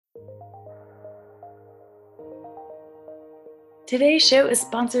Today's show is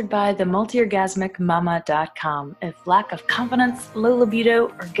sponsored by the multiorgasmicmama.com. If lack of confidence, low libido,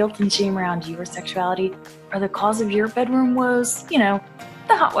 or guilt and shame around your sexuality are the cause of your bedroom woes, the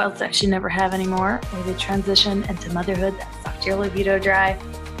hot wild sex you never have anymore, or the transition into motherhood that sucked your libido dry,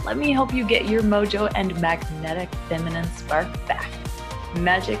 let me help you get your mojo and magnetic feminine spark back.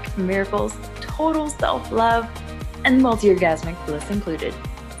 Magic, miracles, total self-love, and multi-orgasmic bliss included.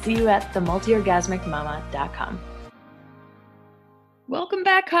 See you at themultiorgasmicmama.com. Welcome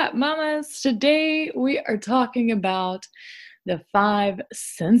back, hot mamas. Today we are talking about the five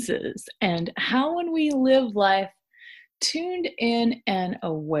senses and how when we live life tuned in and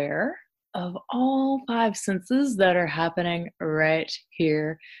aware of all five senses that are happening right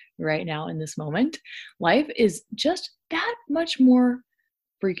here, right now in this moment, life is just that much more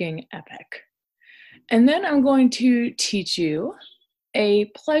freaking epic. And then I'm going to teach you a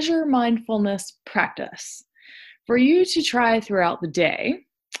pleasure mindfulness practice for you to try throughout the day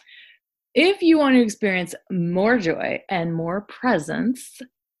if you want to experience more joy and more presence,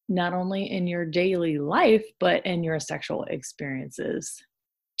 not only in your daily life, but in your sexual experiences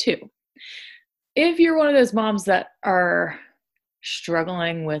too. If you're one of those moms that are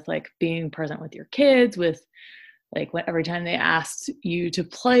struggling with being present with your kids, with every time they ask you to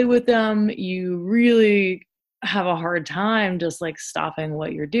play with them, you really have a hard time just stopping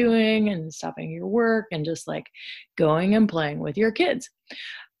what you're doing and stopping your work and just going and playing with your kids.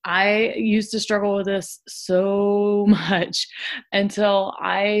 I used to struggle with this so much until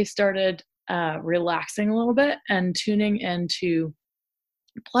I started relaxing a little bit and tuning into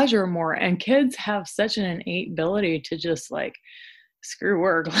pleasure more. And kids have such an innate ability to just screw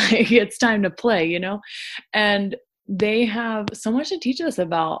work, it's time to play, and they have so much to teach us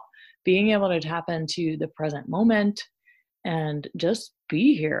about being able to tap into the present moment and just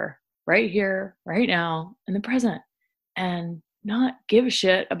be here, right now, in the present, and not give a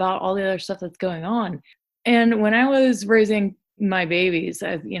shit about all the other stuff that's going on. And when I was raising my babies,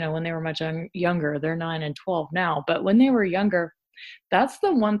 when they were much younger, they're 9 and 12 now, but when they were younger, that's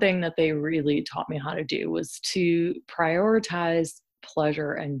the one thing that they really taught me how to do, was to prioritize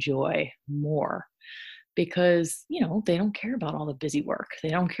pleasure and joy more. Because, they don't care about all the busy work. They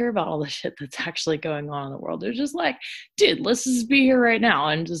don't care about all the shit that's actually going on in the world. They're just dude, let's just be here right now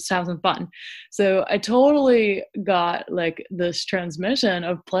and just have some fun. So I totally got this transmission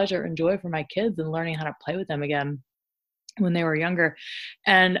of pleasure and joy for my kids and learning how to play with them again when they were younger.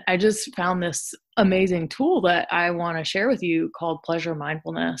 And I just found this amazing tool that I want to share with you called Pleasure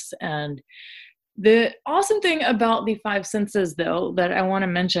Mindfulness. And the awesome thing about the five senses, though, that I want to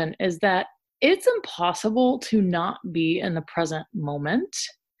mention is that it's impossible to not be in the present moment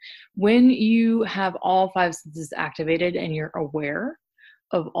when you have all five senses activated and you're aware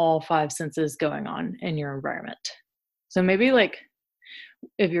of all five senses going on in your environment. So maybe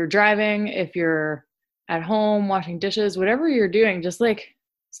if you're driving, if you're at home washing dishes, whatever you're doing, just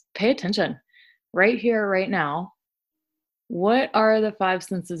pay attention right here, right now. What are the five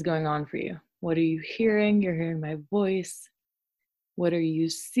senses going on for you? What are you hearing? You're hearing my voice. What are you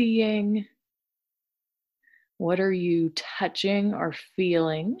seeing? What are you touching or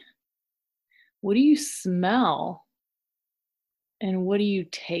feeling? What do you smell? And what do you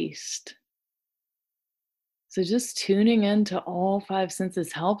taste? So just tuning into all five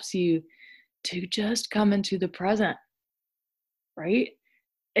senses helps you to just come into the present, right?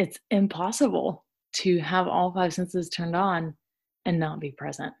 It's impossible to have all five senses turned on and not be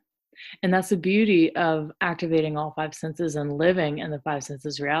present. And that's the beauty of activating all five senses and living in the five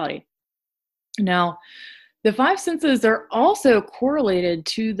senses reality. Now, the five senses are also correlated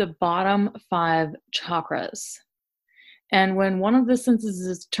to the bottom five chakras. And when one of the senses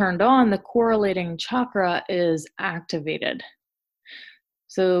is turned on, the correlating chakra is activated.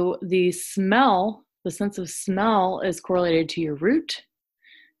 So the sense of smell is correlated to your root.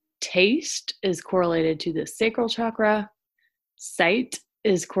 Taste is correlated to the sacral chakra. Sight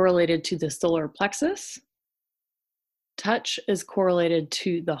is correlated to the solar plexus. Touch is correlated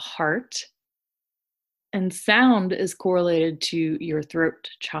to the heart. And sound is correlated to your throat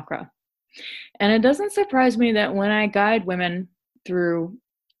chakra. And it doesn't surprise me that when I guide women through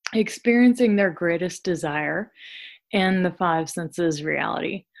experiencing their greatest desire in the five senses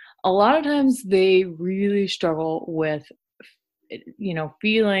reality, a lot of times they really struggle with,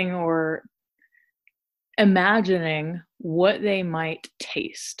 feeling or imagining what they might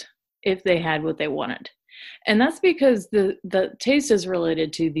taste if they had what they wanted. And that's because the taste is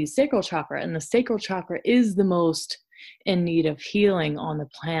related to the sacral chakra, and the sacral chakra is the most in need of healing on the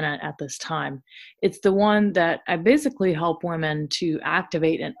planet at this time. It's the one that I basically help women to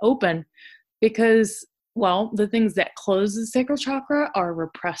activate and open, because Well, the things that close the sacral chakra are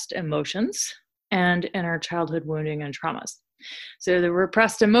repressed emotions and inner childhood wounding and traumas. So the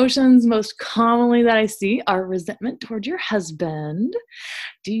repressed emotions most commonly that I see are resentment towards your husband.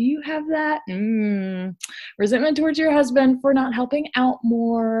 Do you have that? Resentment towards your husband for not helping out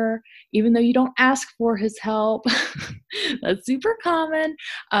more, even though you don't ask for his help. That's super common.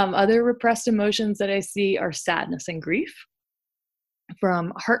 Other repressed emotions that I see are sadness and grief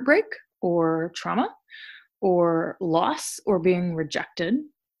from heartbreak or trauma or loss or being rejected.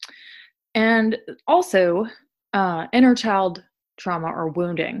 And also inner child trauma or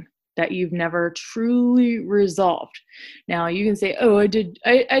wounding that you've never truly resolved. Now you can say, "Oh, I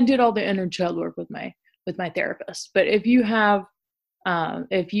did all the inner child work with my therapist." But if you have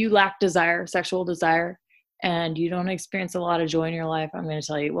if you lack desire, sexual desire, and you don't experience a lot of joy in your life, I'm going to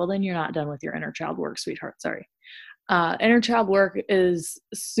tell you, well, then you're not done with your inner child work, sweetheart. Sorry. Inner child work is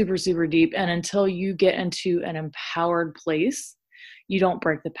super, super deep. And until you get into an empowered place, you don't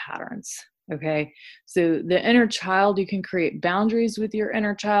break the patterns. Okay. So the inner child, you can create boundaries with your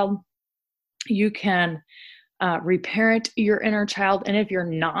inner child. You can reparent your inner child. And if you're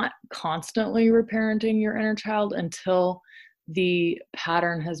not constantly reparenting your inner child until the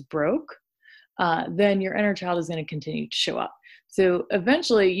pattern has broke, then your inner child is going to continue to show up. So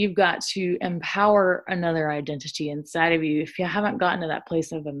eventually you've got to empower another identity inside of you. If you haven't gotten to that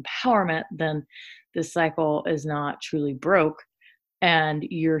place of empowerment, then this cycle is not truly broke, and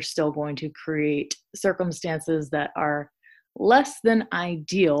you're still going to create circumstances that are less than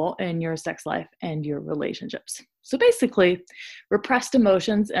ideal in your sex life and your relationships. So basically, repressed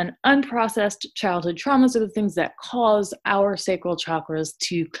emotions and unprocessed childhood traumas are the things that cause our sacral chakras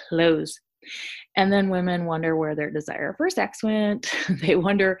to close. And then women wonder where their desire for sex went. They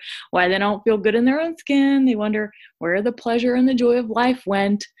wonder why they don't feel good in their own skin. They wonder where the pleasure and the joy of life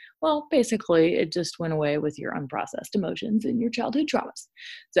went. Well, basically, it just went away with your unprocessed emotions and your childhood traumas.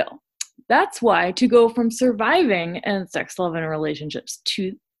 So that's why to go from surviving in sex, love, and relationships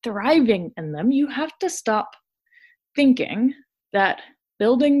to thriving in them, you have to stop thinking that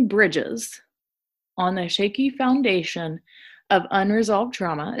building bridges on the shaky foundation of unresolved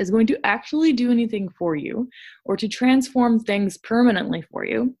trauma is going to actually do anything for you or to transform things permanently for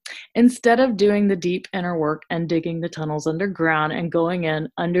you, instead of doing the deep inner work and digging the tunnels underground and going in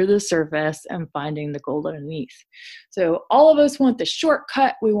under the surface and finding the gold underneath. So all of us want the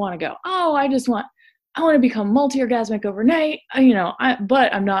shortcut. We want to go, oh, I want to become multi-orgasmic overnight,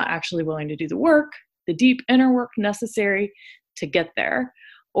 but I'm not actually willing to do the work, the deep inner work necessary to get there.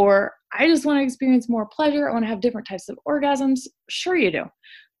 Or I just want to experience more pleasure. I want to have different types of orgasms. Sure you do.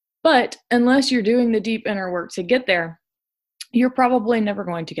 But unless you're doing the deep inner work to get there, you're probably never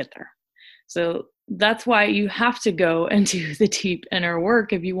going to get there. So that's why you have to go and do the deep inner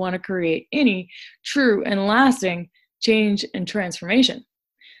work if you want to create any true and lasting change and transformation.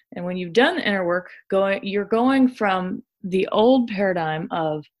 And when you've done the inner work, you're going from the old paradigm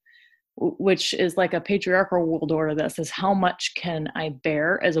of, which is like a patriarchal world order that says, how much can I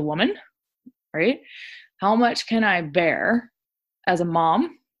bear as a woman, right? How much can I bear as a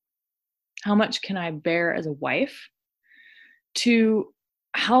mom? How much can I bear as a wife? To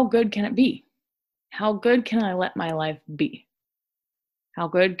how good can it be? How good can I let my life be? How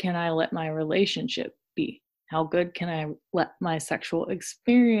good can I let my relationship be? How good can I let my sexual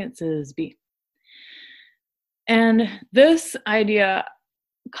experiences be? And this idea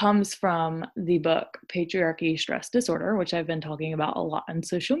comes from the book Patriarchy, Stress Disorder, which I've been talking about a lot on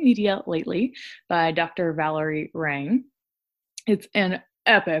social media lately, by Dr. Valerie Rang. It's an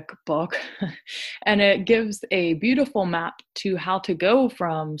epic book, and it gives a beautiful map to how to go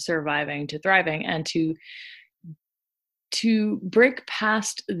from surviving to thriving, and to break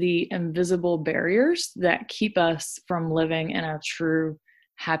past the invisible barriers that keep us from living in our true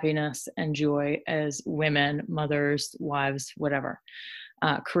happiness and joy as women, mothers, wives, whatever.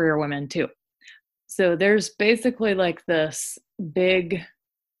 Career women too. So there's basically like this big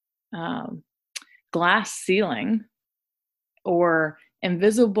glass ceiling or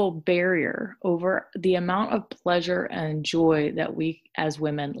invisible barrier over the amount of pleasure and joy that we as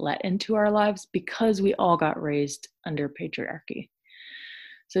women let into our lives, because we all got raised under patriarchy.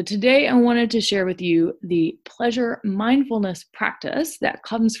 So today I wanted to share with you the pleasure mindfulness practice that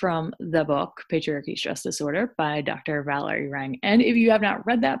comes from the book Patriarchy, Stress Disorder by Dr. Valerie Rang. And if you have not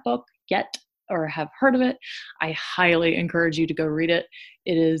read that book yet or have heard of it, I highly encourage you to go read it.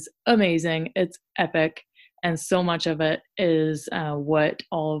 It is amazing. It's epic. And so much of it is what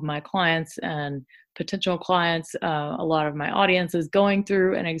all of my clients and potential clients, a lot of my audience is going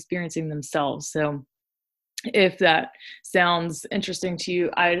through and experiencing themselves. So If that sounds interesting to you,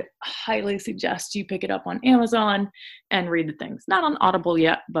 I'd highly suggest you pick it up on Amazon and read the things. Not on Audible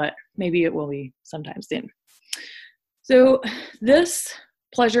yet, but maybe it will be sometime soon. So this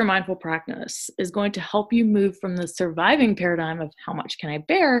pleasure mindful practice is going to help you move from the surviving paradigm of how much can I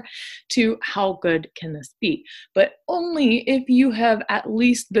bear to how good can this be? But only if you have at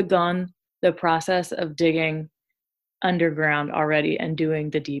least begun the process of digging underground already and doing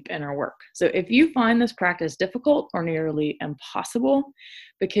the deep inner work. So if you find this practice difficult or nearly impossible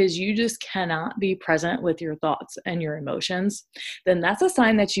because you just cannot be present with your thoughts and your emotions, then that's a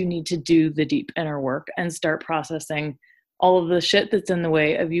sign that you need to do the deep inner work and start processing all of the shit that's in the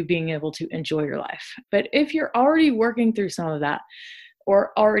way of you being able to enjoy your life. But if you're already working through some of that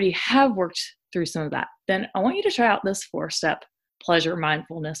or already have worked through some of that, then I want you to try out this 4-step pleasure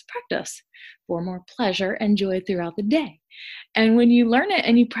mindfulness practice for more pleasure and joy throughout the day. And when you learn it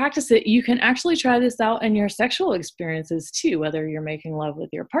and you practice it, you can actually try this out in your sexual experiences too, whether you're making love with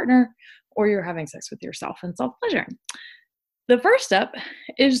your partner or you're having sex with yourself and self-pleasuring. The first step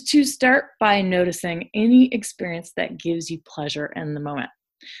is to start by noticing any experience that gives you pleasure in the moment.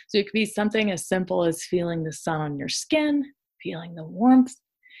 So it could be something as simple as feeling the sun on your skin, feeling the warmth,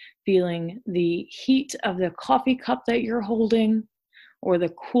 feeling the heat of the coffee cup that you're holding, or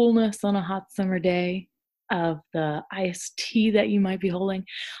the coolness on a hot summer day of the iced tea that you might be holding,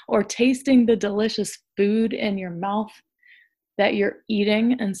 or tasting the delicious food in your mouth that you're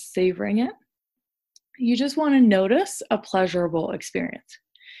eating and savoring it. You just want to notice a pleasurable experience.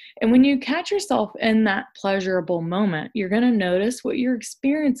 And when you catch yourself in that pleasurable moment, you're going to notice what you're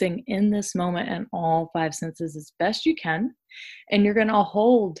experiencing in this moment in all 5 senses as best you can. And you're going to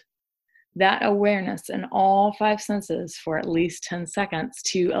hold that awareness in all 5 senses for at least 10 seconds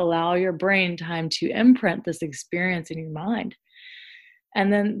to allow your brain time to imprint this experience in your mind.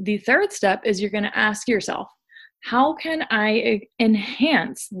 And then the third step is you're going to ask yourself, how can I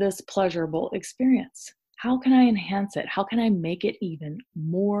enhance this pleasurable experience? How can I enhance it? How can I make it even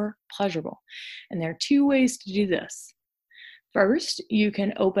more pleasurable? And there are 2 ways to do this. First, you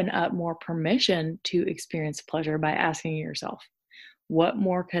can open up more permission to experience pleasure by asking yourself, what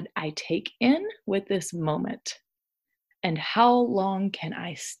more could I take in with this moment? And how long can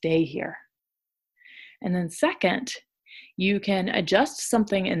I stay here? And then second, you can adjust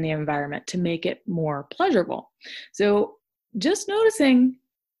something in the environment to make it more pleasurable. So just noticing,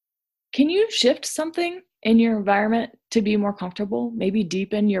 can you shift something in your environment to be more comfortable? Maybe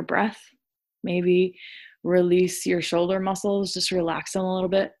deepen your breath. Maybe release your shoulder muscles, just relax them a little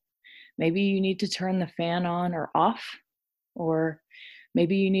bit. Maybe you need to turn the fan on or off, or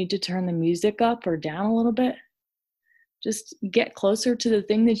maybe you need to turn the music up or down a little bit. Just get closer to the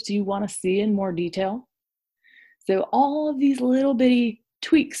thing that you want to see in more detail. So all of these little bitty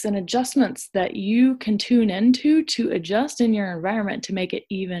tweaks and adjustments that you can tune into to adjust in your environment to make it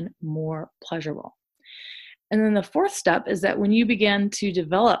even more pleasurable. And then the 4th step is that when you begin to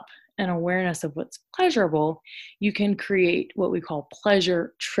develop an awareness of what's pleasurable, you can create what we call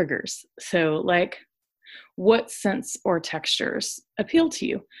pleasure triggers. So like, what scents or textures appeal to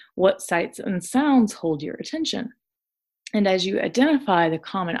you? What sights and sounds hold your attention? And as you identify the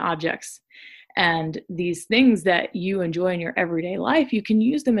common objects and these things that you enjoy in your everyday life, you can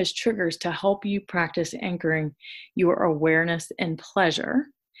use them as triggers to help you practice anchoring your awareness and pleasure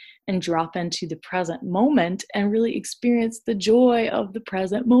and drop into the present moment and really experience the joy of the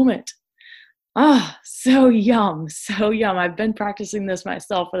present moment. Ah, so yum, so yum. I've been practicing this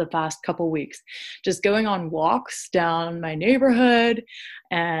myself for the past couple weeks, just going on walks down my neighborhood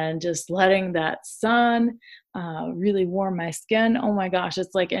and just letting that sun really warm my skin. Oh my gosh,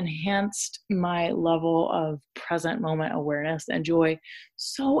 it's like enhanced my level of present moment awareness and joy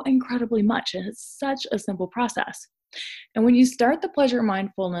so incredibly much. And it's such a simple process. And when you start the pleasure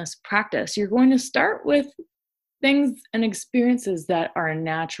mindfulness practice, you're going to start with things and experiences that are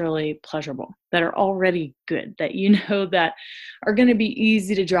naturally pleasurable, that are already good, that you know that are going to be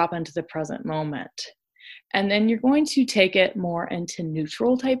easy to drop into the present moment. And then you're going to take it more into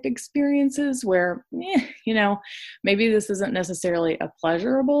neutral type experiences where, maybe this isn't necessarily a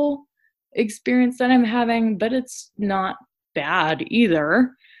pleasurable experience that I'm having, but it's not bad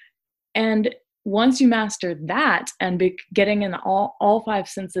either. And once you master that and getting in all 5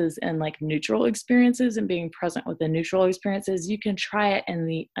 senses and like neutral experiences and being present with the neutral experiences, you can try it in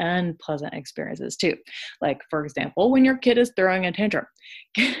the unpleasant experiences too. Like, for example, when your kid is throwing a tantrum,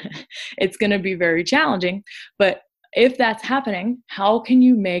 it's going to be very challenging. But if that's happening, how can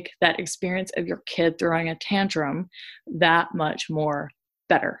you make that experience of your kid throwing a tantrum that much more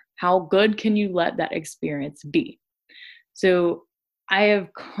better? How good can you let that experience be? So I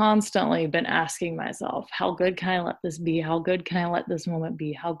have constantly been asking myself, how good can I let this be? How good can I let this moment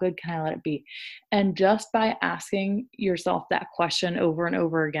be? How good can I let it be? And just by asking yourself that question over and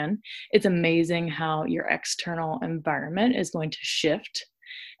over again, it's amazing how your external environment is going to shift,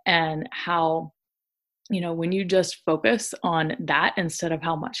 and how, when you just focus on that instead of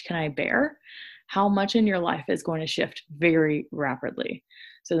how much can I bear, how much in your life is going to shift very rapidly.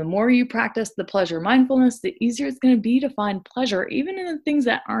 So the more you practice the pleasure mindfulness, the easier it's going to be to find pleasure, even in the things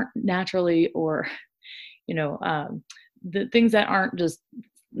that aren't naturally, or, you know, um, the things that aren't just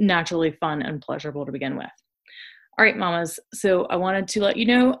naturally fun and pleasurable to begin with. All right, mamas. So I wanted to let you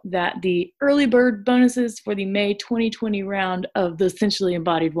know that the early bird bonuses for the May 2020 round of the Essentially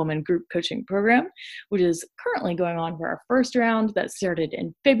Embodied Woman group coaching program, which is currently going on for our first round that started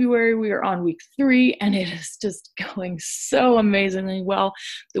in February. We are on week 3, and it is just going so amazingly well.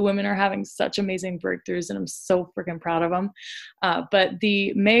 The women are having such amazing breakthroughs, and I'm so freaking proud of them. But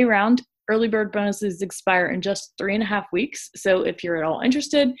the May round early bird bonuses expire in just 3.5 weeks. So if you're at all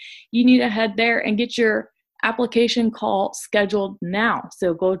interested, you need to head there and get your application call scheduled now.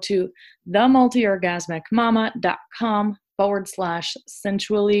 So go to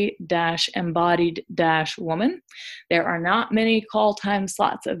themultiorgasmicmama.com/sensually-embodied-woman. There are not many call time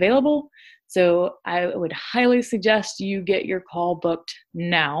slots available, so I would highly suggest you get your call booked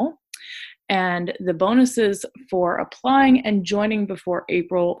now. And the bonuses for applying and joining before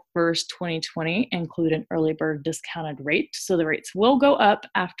April 1st, 2020 include an early bird discounted rate. So the rates will go up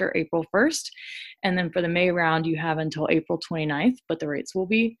after April 1st. And then for the May round, you have until April 29th, but the rates will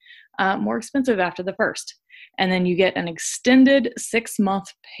be more expensive after the 1st. And then you get an extended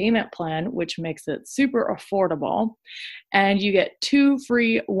 6-month payment plan, which makes it super affordable. And you get 2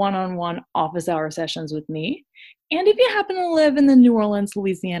 free one-on-one office hour sessions with me. And if you happen to live in the New Orleans,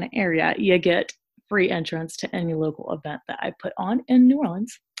 Louisiana area, you get free entrance to any local event that I put on in New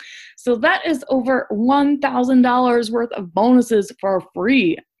Orleans. So that is over $1,000 worth of bonuses for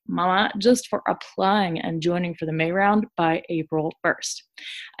free, mama, just for applying and joining for the May round by April 1st.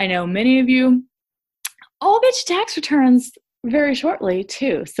 I know many of you all get your tax returns very shortly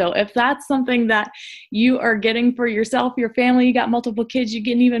too. So if that's something that you are getting for yourself, your family, you got multiple kids, you're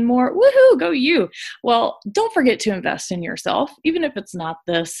getting even more, woohoo, go you. Well, don't forget to invest in yourself. Even if it's not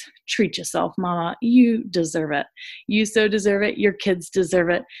this, treat yourself, mama. You deserve it. You so deserve it. Your kids deserve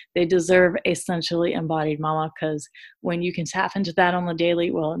it. They deserve essentially embodied mama, because when you can tap into that on the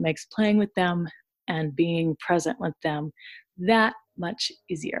daily, well, it makes playing with them and being present with them that much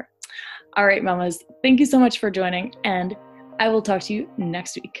easier. All right, mamas, thank you so much for joining, and I will talk to you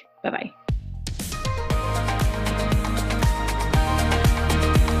next week. Bye-bye.